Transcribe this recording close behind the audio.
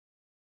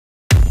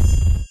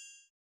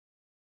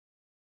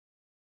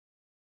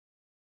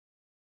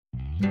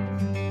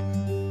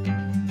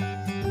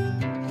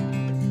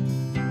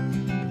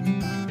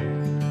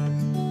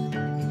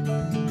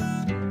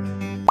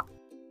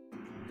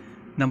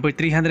Number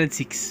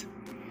 306.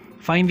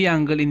 Find the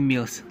angle in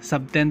mils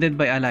subtended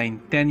by a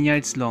line 10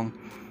 yards long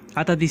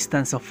at a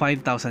distance of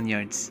 5,000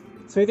 yards.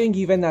 So ito yung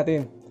given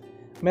natin.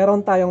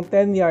 Meron tayong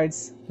 10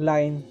 yards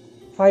line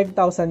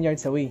 5,000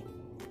 yards away.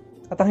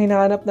 At ang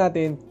hinahanap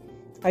natin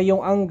ay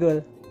yung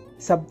angle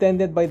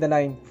subtended by the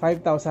line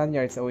 5,000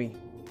 yards away.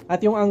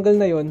 At yung angle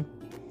na yun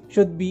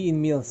should be in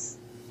mils.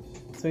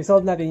 So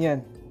isolve natin yan.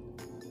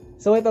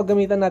 So ito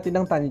gamitan natin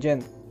ng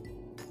tangent.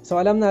 So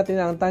alam natin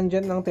na ang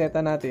tangent ng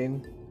theta natin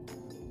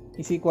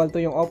is equal to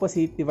yung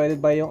opposite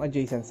divided by yung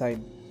adjacent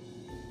side.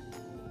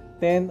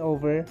 10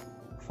 over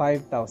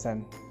 5,000.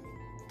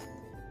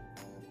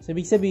 So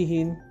ibig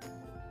sabihin,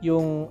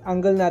 yung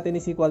angle natin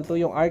is equal to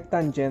yung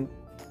arctangent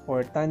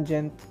or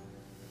tangent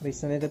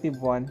raised to negative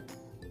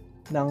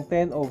 1 ng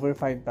 10 over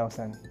 5,000.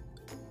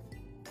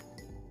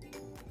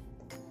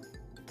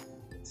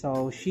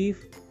 So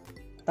shift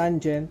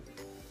tangent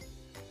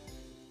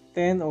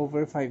 10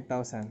 over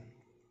 5,000.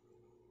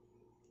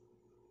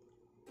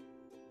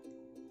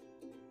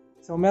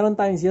 So, meron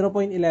tayong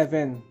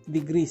 0.11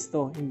 degrees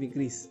to in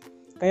degrees.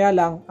 Kaya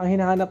lang, ang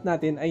hinahanap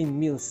natin ay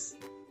mils.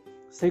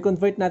 So,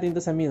 i-convert natin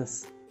to sa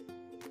mils.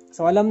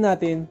 So, alam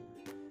natin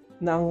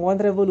na ang 1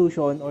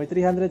 revolution or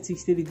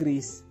 360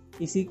 degrees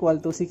is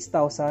equal to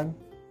 6,400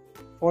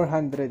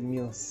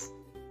 mils.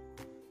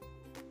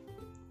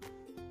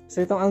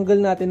 So, itong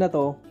angle natin na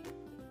to,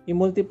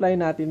 i-multiply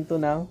natin to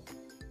ng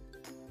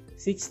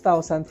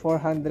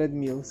 6,400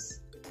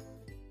 mils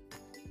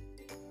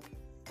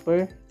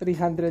per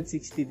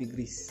 360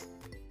 degrees.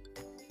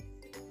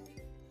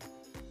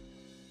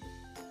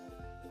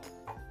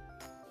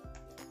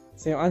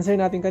 So, yung answer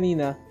natin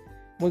kanina,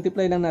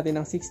 multiply lang natin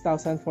ng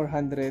 6,400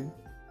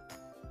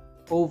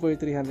 over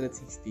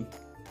 360.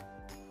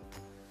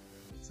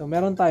 So,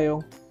 meron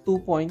tayong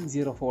 2.04.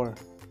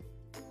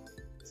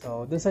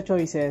 So, dun sa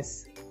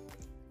choices,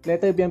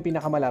 letter B ang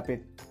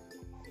pinakamalapit.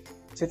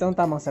 So, ito ang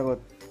tamang sagot.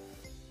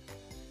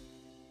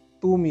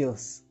 2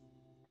 mils.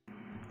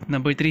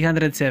 Number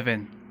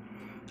 307.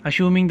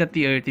 Assuming that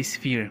the Earth is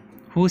sphere,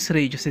 whose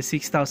radius is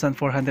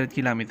 6,400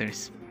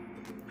 kilometers,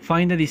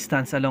 find the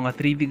distance along a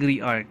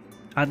 3-degree arc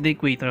at the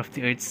equator of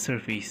the Earth's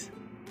surface.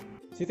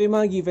 So ito yung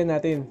mga given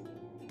natin.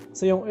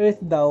 So yung Earth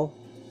daw,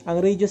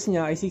 ang radius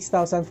niya ay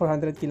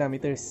 6,400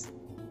 kilometers.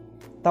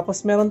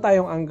 Tapos meron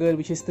tayong angle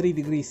which is 3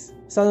 degrees.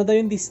 So ano daw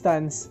yung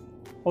distance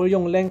or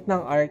yung length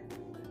ng arc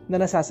na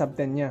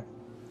nasasubtend niya?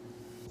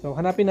 So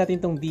hanapin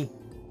natin itong D.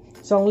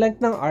 So ang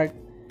length ng arc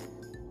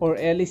or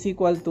L is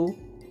equal to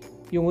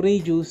yung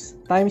radius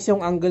times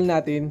yung angle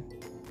natin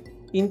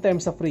in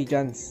terms of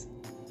radians.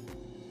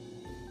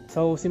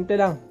 So, simple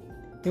lang.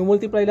 Yung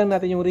multiply lang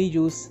natin yung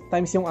radius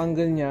times yung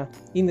angle niya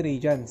in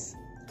radians.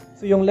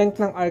 So, yung length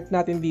ng arc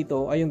natin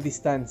dito ay yung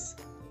distance.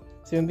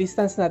 So, yung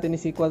distance natin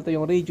is equal to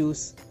yung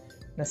radius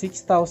na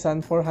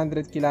 6,400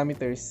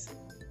 kilometers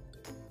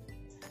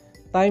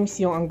times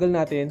yung angle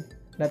natin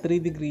na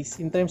 3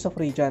 degrees in terms of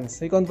radians.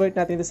 So, i-convert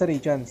natin ito sa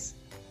radians.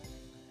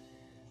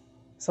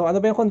 So,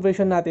 ano ba yung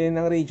conversion natin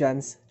ng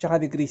radians tsaka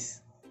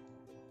degrees?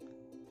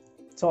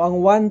 So,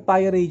 ang 1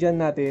 pi radian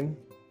natin,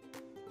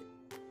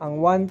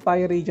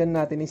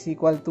 is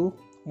equal to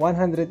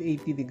 180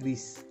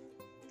 degrees.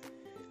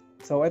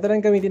 So, ito lang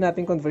gamitin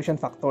natin conversion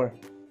factor.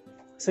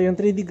 So, yung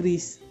 3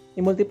 degrees,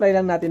 i-multiply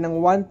lang natin ng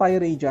 1 pi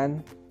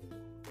radian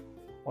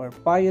or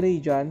pi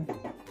radian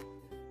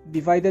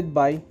divided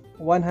by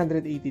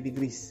 180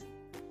 degrees.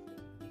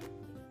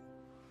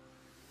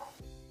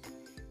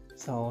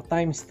 So,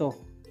 times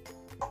 2.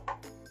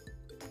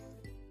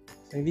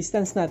 So, yung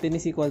distance natin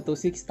is equal to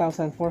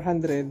 6,400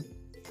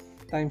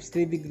 times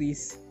 3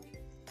 degrees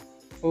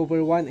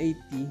over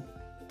 180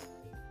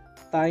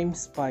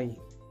 times pi.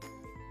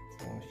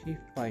 So,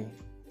 shift pi.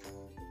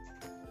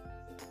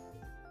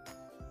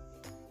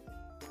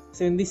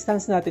 So, yung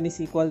distance natin is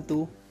equal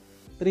to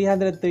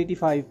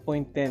 335.10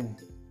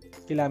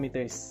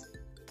 kilometers.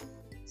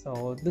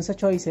 So, dun sa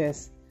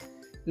choices,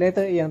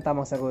 letter A ang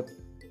tamang sagot.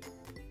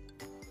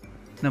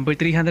 Number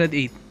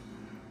 308.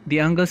 The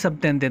angle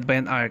subtended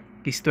by an arc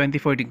is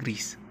 24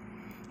 degrees.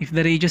 If the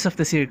radius of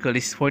the circle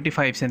is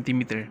 45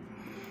 cm,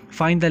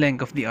 find the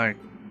length of the arc.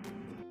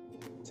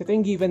 So ito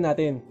yung given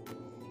natin.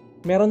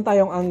 Meron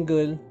tayong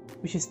angle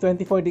which is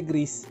 24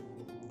 degrees.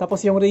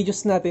 Tapos yung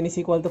radius natin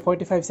is equal to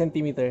 45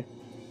 cm.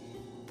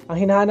 Ang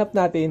hinahanap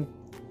natin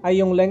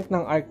ay yung length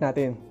ng arc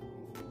natin.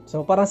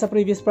 So parang sa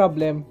previous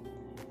problem,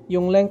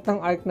 yung length ng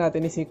arc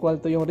natin is equal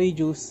to yung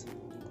radius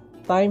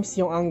times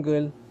yung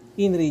angle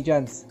in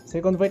radians. So,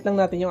 i-convert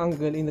lang natin yung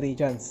angle in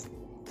radians.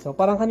 So,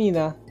 parang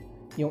kanina,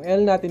 yung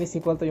L natin is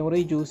equal to yung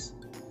radius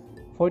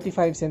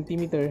 45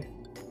 cm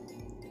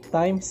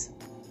times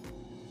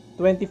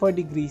 24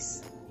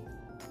 degrees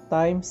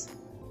times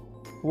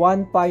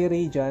 1 pi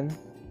radian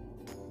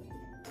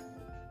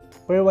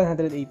per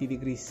 180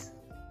 degrees.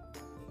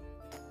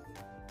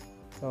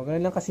 So,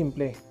 ganun lang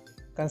kasimple.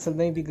 Cancel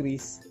na yung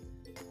degrees.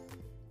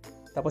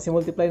 Tapos,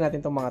 i-multiply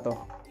natin itong mga to.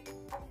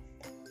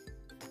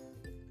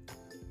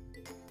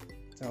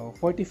 So,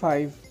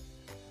 45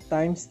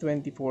 times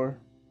 24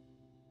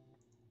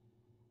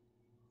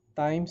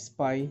 times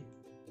pi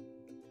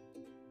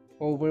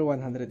over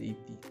 180.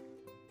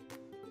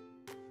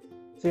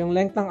 So, yung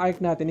length ng arc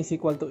natin is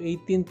equal to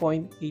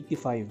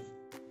 18.85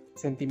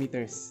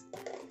 centimeters.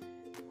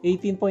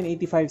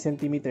 18.85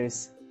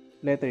 centimeters,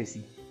 letter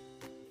C.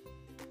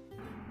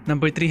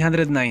 Number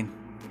 309.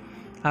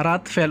 A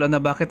rat fell on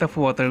a bucket of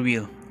water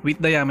wheel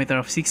with diameter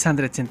of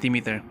 600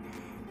 cm,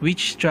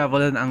 which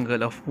traveled an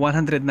angle of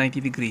 190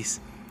 degrees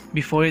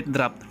before it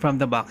dropped from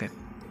the bucket.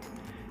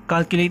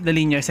 Calculate the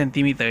linear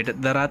centimeter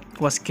that the rat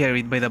was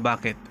carried by the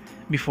bucket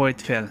before it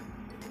fell.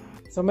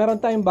 So,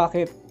 meron tayong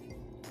bucket.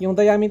 Yung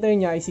diameter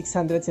niya ay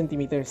 600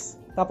 centimeters.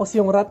 Tapos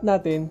yung rat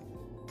natin,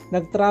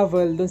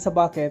 nag-travel dun sa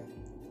bucket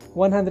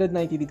 190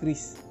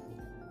 degrees.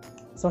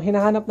 So,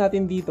 hinahanap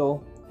natin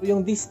dito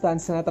yung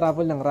distance na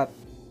na-travel ng rat.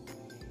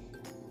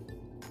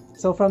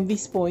 So, from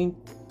this point,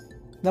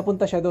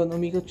 napunta siya doon,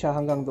 umikot siya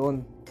hanggang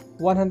doon.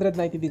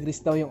 190 degrees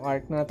daw yung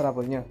arc na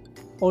na-travel niya.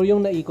 Or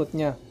yung naikot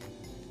niya.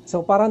 So,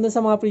 parang dun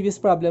sa mga previous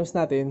problems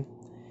natin,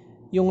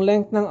 yung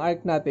length ng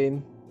arc natin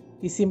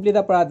is simply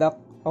the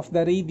product of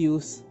the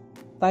radius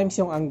times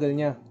yung angle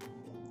niya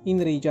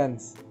in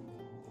radians.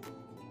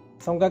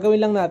 So, ang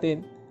gagawin lang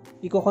natin,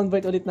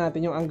 i-convert ulit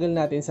natin yung angle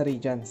natin sa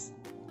radians.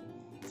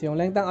 So, yung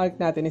length ng arc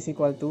natin is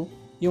equal to,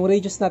 yung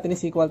radius natin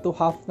is equal to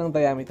half ng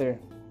diameter.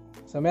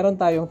 So, meron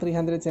tayong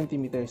 300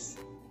 centimeters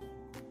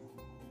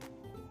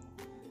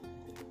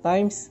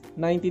times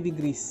 90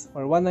 degrees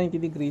or 190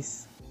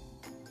 degrees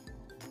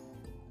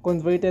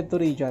converted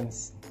to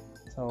radians.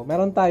 So,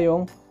 meron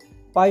tayong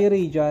pi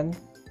radian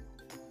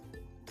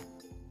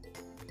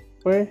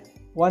per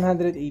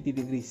 180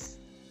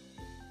 degrees.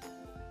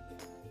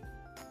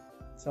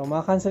 So,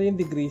 maka-cancel yung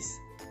degrees,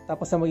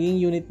 tapos ang magiging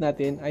unit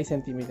natin ay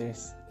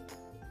centimeters.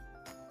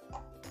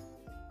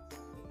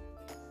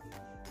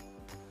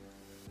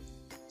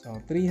 So,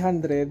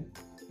 300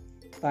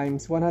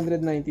 times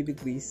 190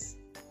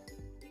 degrees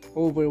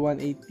over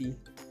 180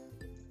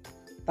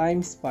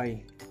 times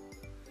pi.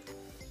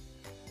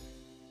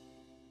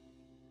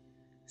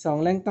 So,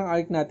 ang length ng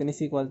arc natin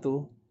is equal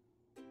to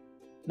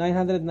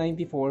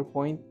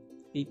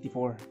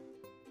 994.84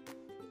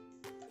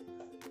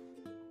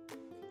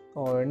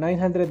 or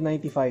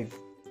 995.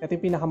 Ito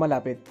yung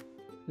pinakamalapit.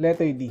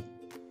 Letter D.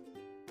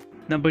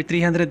 Number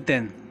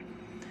 310.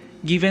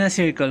 Given a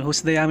circle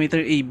whose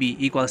diameter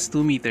AB equals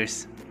 2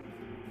 meters.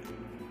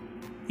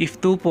 If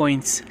 2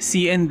 points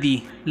C and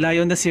D lie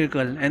on the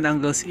circle and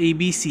angles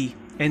ABC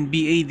and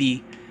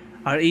BAD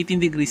are 18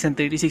 degrees and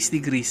 36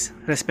 degrees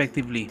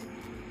respectively,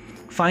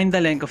 find the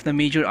length of the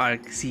major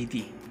arc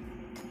CD.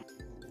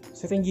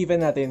 So, ito yung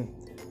given natin.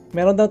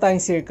 Meron daw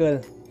tayong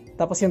circle.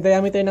 Tapos yung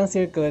diameter ng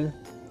circle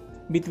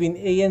between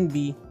A and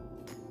B,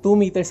 2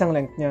 meters ang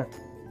length niya.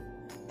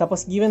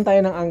 Tapos given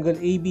tayo ng angle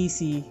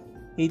ABC,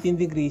 18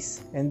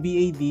 degrees, and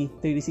BAD,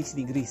 36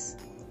 degrees.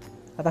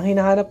 At ang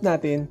hinahanap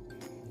natin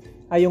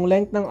ay yung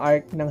length ng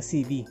arc ng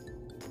CD.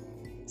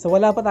 So,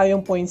 wala pa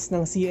tayong points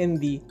ng C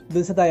and D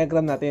dun sa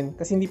diagram natin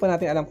kasi hindi pa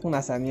natin alam kung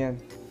nasaan yan.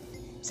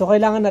 So,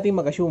 kailangan natin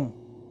mag-assume.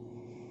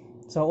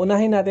 So,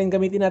 unahin natin,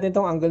 gamitin natin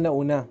tong angle na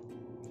una.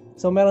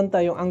 So, meron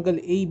tayong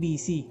angle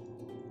ABC,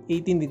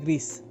 18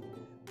 degrees.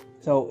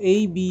 So,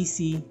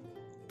 ABC.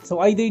 So,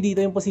 either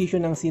dito yung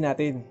position ng C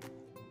natin.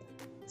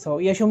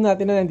 So, i-assume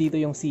natin na nandito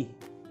yung C.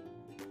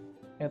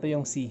 Ito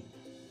yung C.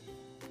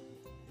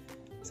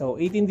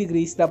 So, 18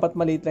 degrees, dapat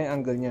maliit lang yung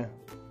angle niya.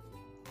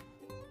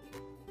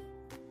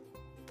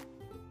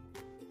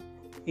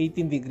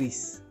 18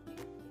 degrees.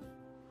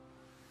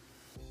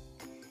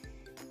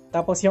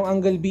 Tapos, yung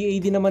angle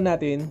BAD naman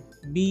natin,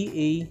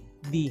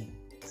 BAD.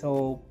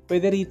 So,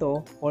 pwede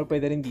rito or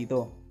pwede rin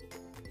dito.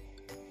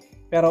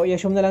 Pero,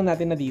 i-assume na lang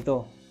natin na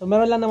dito. So,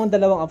 meron lang naman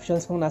dalawang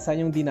options kung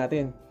nasaan yung D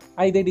natin.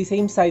 Either the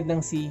same side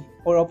ng C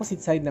or opposite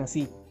side ng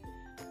C.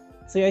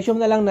 So, i-assume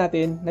na lang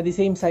natin na the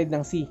same side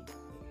ng C.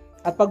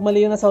 At pag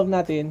mali yung na-solve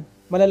natin,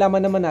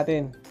 malalaman naman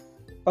natin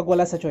pag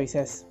wala sa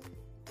choices.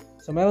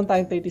 So, meron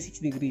tayong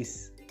 36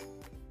 degrees.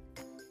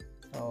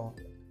 So,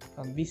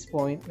 from this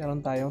point,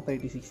 meron tayong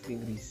 36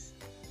 degrees.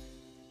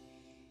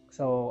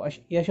 So,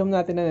 i-assume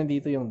natin na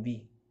nandito yung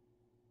D.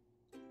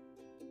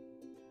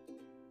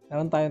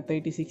 Meron tayong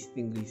 36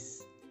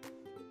 degrees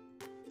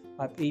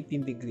at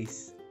 18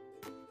 degrees.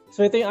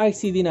 So, ito yung arc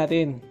CD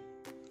natin.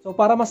 So,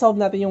 para ma-solve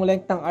natin yung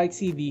length ng arc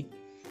CD,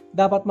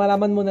 dapat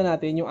malaman muna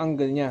natin yung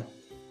angle niya.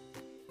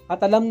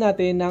 At alam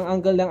natin na ang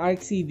angle ng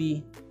arc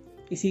CD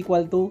is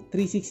equal to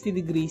 360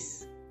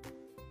 degrees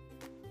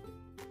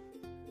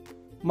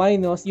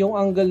minus yung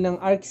angle ng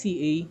arc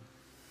CA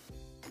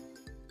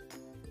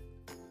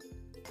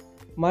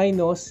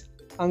minus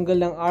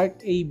angle ng arc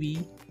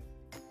AB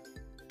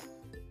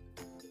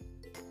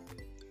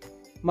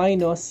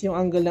minus yung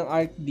angle ng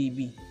arc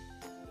DB.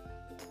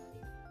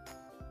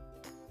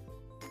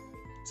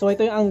 So,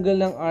 ito yung angle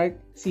ng arc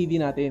CD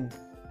natin.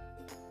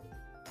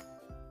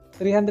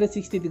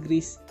 360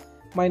 degrees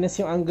minus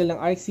yung angle ng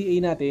arc CA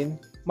natin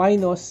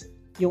minus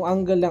yung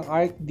angle ng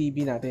arc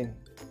DB natin.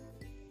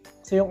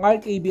 So yung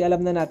arc AB,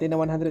 alam na natin na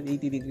 180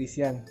 degrees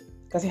yan.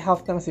 Kasi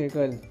half ng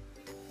circle.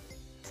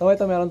 So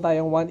ito meron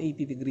tayong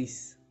 180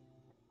 degrees.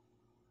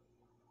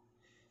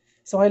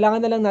 So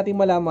kailangan na lang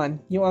natin malaman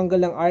yung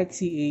angle ng arc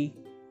CA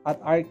at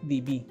arc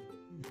DB.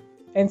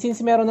 And since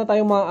meron na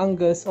tayong mga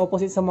angles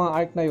opposite sa mga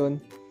arc na yun,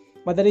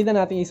 madali na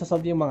natin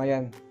isosolve yung mga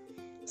yan.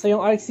 So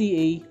yung arc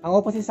CA, ang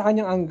opposite sa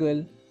kanyang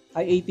angle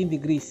ay 18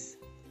 degrees.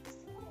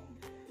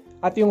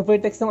 At yung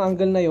vertex ng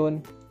angle na yun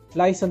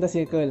lies on the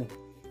circle.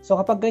 So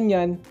kapag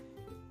ganyan,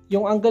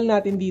 yung angle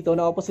natin dito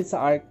na opposite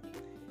sa arc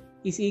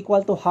is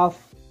equal to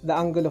half the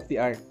angle of the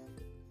arc.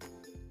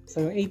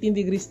 So yung 18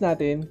 degrees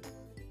natin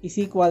is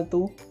equal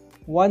to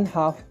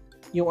 1/2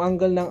 yung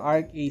angle ng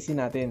arc AC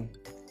natin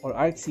or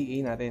arc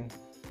CA natin.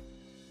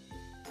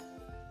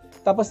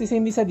 Tapos isa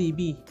hindi sa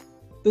DB.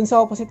 Dun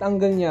sa opposite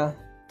angle niya,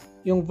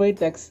 yung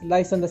vertex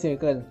lies on the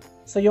circle.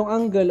 So yung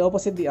angle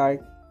opposite the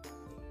arc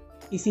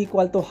is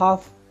equal to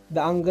half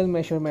the angle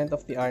measurement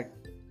of the arc.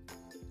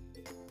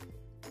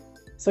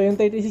 So yung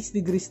 36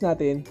 degrees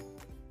natin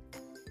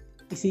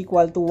is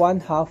equal to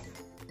 1/2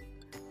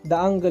 the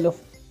angle of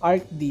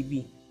arc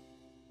DB.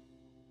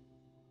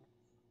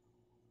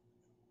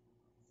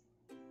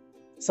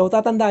 So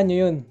tatandaan nyo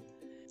yun.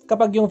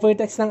 Kapag yung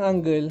vertex ng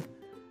angle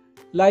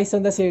lies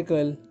on the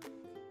circle,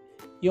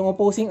 yung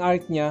opposing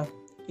arc niya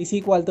is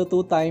equal to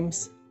 2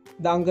 times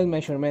the angle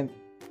measurement.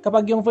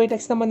 Kapag yung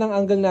vertex naman ng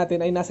angle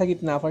natin ay nasa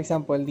gitna, for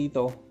example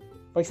dito,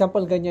 for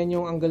example ganyan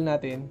yung angle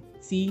natin,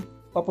 C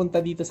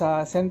papunta dito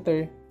sa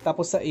center,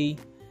 tapos sa A,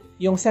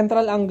 yung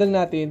central angle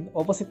natin,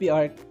 opposite the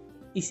arc,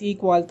 is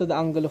equal to the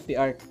angle of the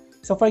arc.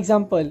 So for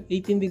example,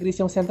 18 degrees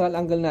yung central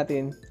angle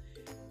natin,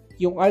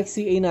 yung arc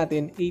CA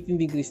natin, 18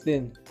 degrees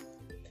din.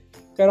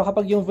 Pero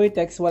kapag yung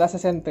vertex wala sa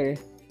center,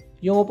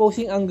 yung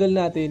opposing angle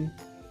natin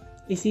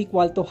is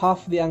equal to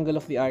half the angle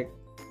of the arc.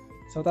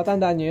 So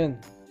tatandaan nyo yun.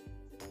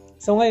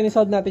 So ngayon,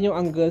 isolve natin yung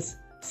angles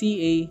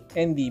CA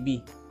and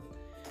DB.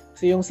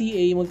 So yung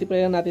CA,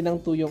 multiply lang natin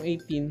ng 2 yung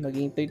 18,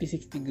 maging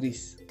 36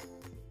 degrees.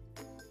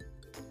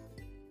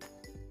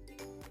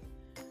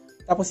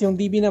 Tapos yung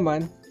DB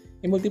naman,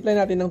 i-multiply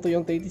natin ng 2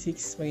 yung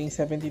 36, maging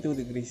 72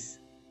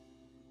 degrees.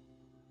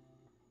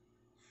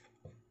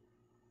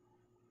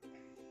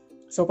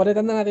 So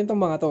palitan na natin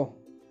itong mga to.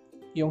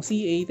 Yung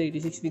CA,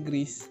 36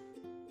 degrees.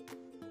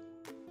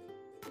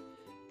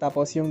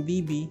 Tapos yung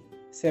DB,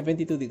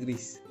 72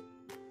 degrees.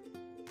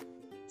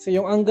 So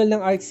yung angle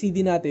ng arc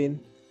CD natin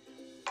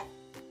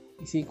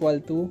is equal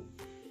to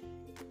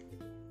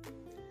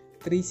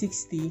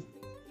 360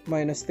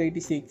 minus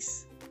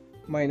 36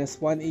 minus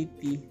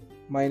 180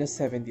 minus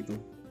 72.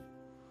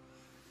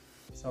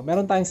 So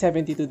meron tayong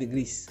 72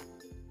 degrees.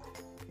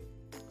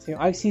 So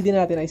yung arc CD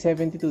natin ay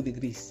 72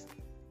 degrees.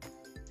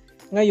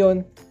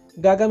 Ngayon,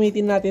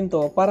 gagamitin natin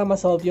to para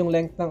ma-solve yung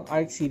length ng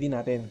arc CD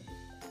natin.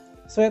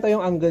 So ito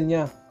yung angle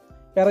niya.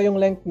 Pero yung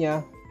length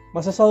niya,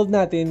 masasolve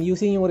natin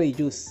using yung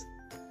radius.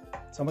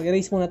 So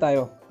mag-erase muna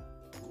tayo.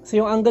 So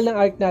yung angle ng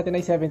arc natin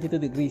ay 72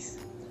 degrees.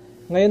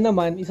 Ngayon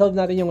naman, isolve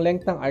natin yung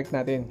length ng arc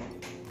natin.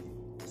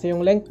 So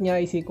yung length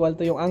niya is equal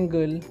to yung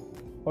angle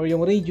or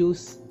yung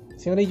radius.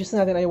 So yung radius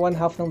natin ay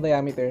 1/2 ng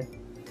diameter.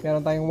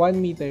 Meron tayong 1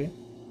 meter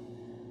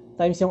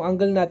times yung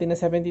angle natin na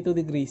 72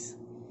 degrees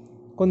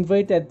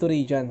converted to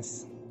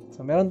radians.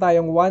 So meron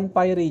tayong 1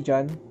 pi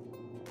radian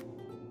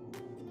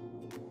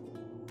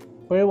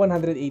per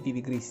 180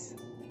 degrees.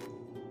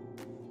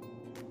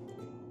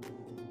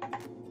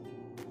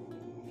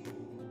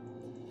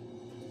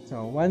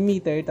 So 1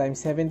 meter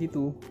times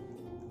 72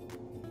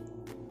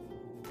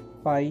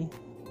 pi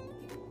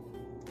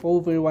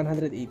over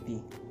 180.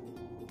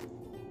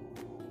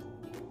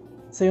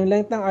 So yung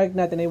length ng arc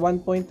natin ay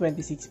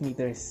 1.26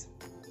 meters.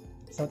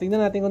 So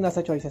tingnan natin kung nasa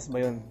choices ba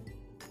yun.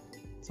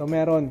 So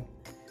meron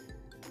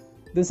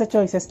dun sa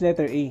choices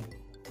letter A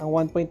ang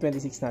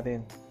 1.26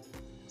 natin.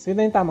 So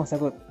yun na yung tamang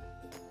sagot.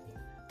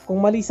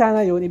 Kung mali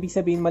sana yun, ibig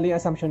sabihin mali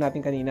ang assumption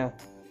natin kanina.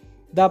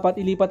 Dapat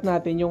ilipat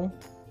natin yung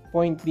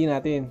point D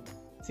natin.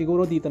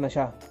 Siguro dito na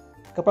siya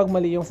kapag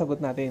mali yung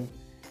sagot natin.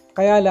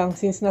 Kaya lang,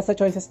 since nasa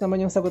choices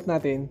naman yung sagot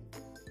natin,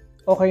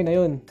 okay na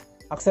yun.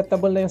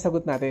 Acceptable na yung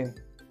sagot natin.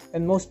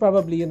 And most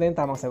probably, yun na yung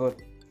tamang sagot.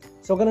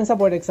 So, ganun sa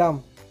board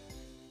exam.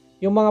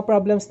 Yung mga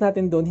problems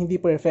natin doon,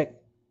 hindi perfect.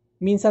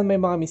 Minsan may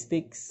mga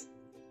mistakes.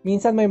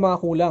 Minsan may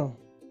mga kulang.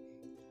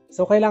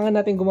 So, kailangan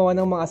natin gumawa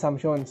ng mga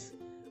assumptions.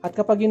 At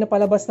kapag yung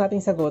napalabas nating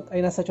sagot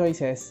ay nasa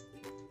choices,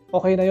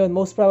 okay na yun.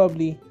 Most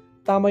probably,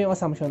 tama yung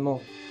assumption mo.